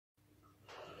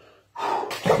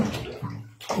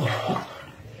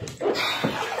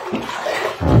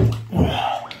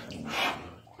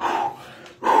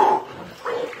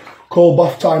Cold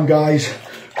bath time, guys.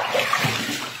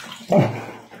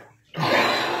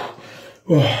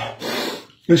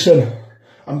 Listen,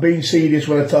 I'm being serious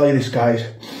when I tell you this, guys.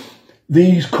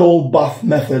 These cold bath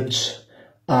methods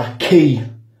are key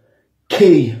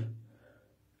to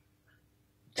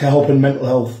helping mental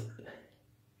health.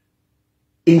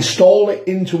 Install it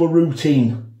into a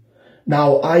routine.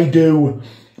 Now, I do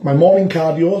my morning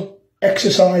cardio,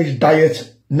 exercise,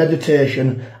 diet,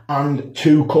 meditation, and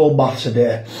 2 cold baths a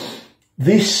day.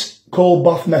 This cold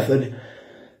bath method,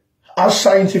 as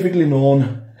scientifically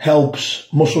known, helps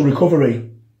muscle recovery.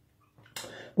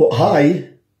 But I,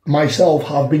 myself,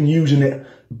 have been using it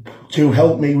to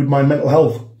help me with my mental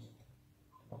health.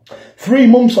 3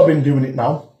 months I've been doing it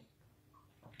now.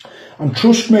 And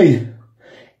trust me,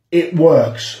 it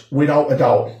works without a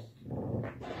doubt.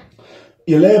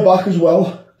 You lay back as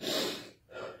well.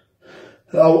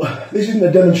 Now, this isn't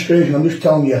a demonstration, I'm just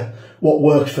telling you what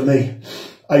works for me.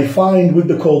 I find with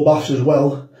the cold baths as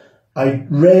well, I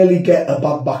rarely get a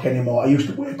bad back anymore. I used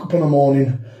to wake up in the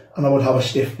morning and I would have a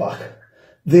stiff back.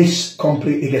 This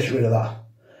completely gets rid of that.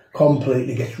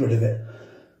 Completely gets rid of it.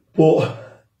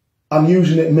 But I'm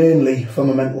using it mainly for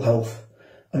my mental health.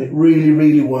 And it really,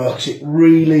 really works. It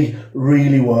really,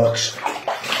 really works.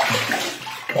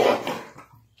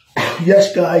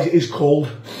 Yes, guys, it is cold.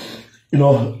 You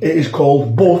know, it is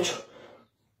cold, but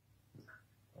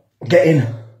get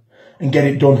in and get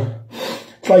it done.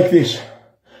 It's like this.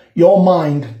 Your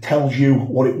mind tells you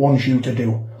what it wants you to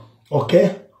do.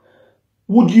 Okay?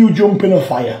 Would you jump in a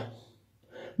fire?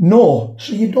 No,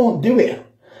 so you don't do it.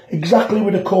 Exactly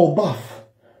with a cold bath.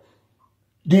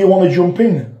 Do you want to jump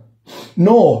in?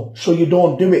 No, so you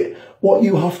don't do it. What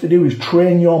you have to do is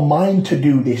train your mind to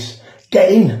do this.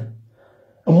 Get in.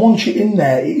 And once you're in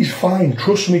there, it is fine.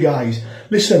 Trust me, guys.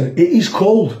 Listen, it is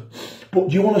cold. But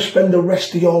do you want to spend the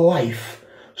rest of your life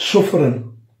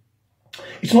suffering?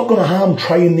 It's not going to harm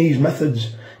trying these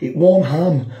methods. It won't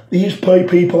harm. These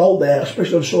people out there,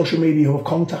 especially on social media, who have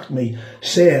contacted me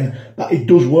saying that it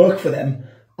does work for them.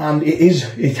 And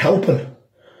it's helping.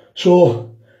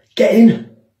 So, get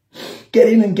in. Get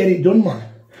in and get it done, man.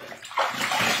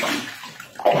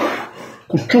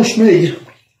 Because trust me,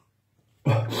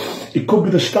 it could be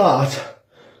the start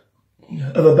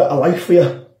of a better life for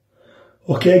you.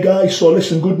 Okay, guys? So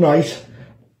listen, good night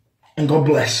and God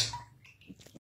bless.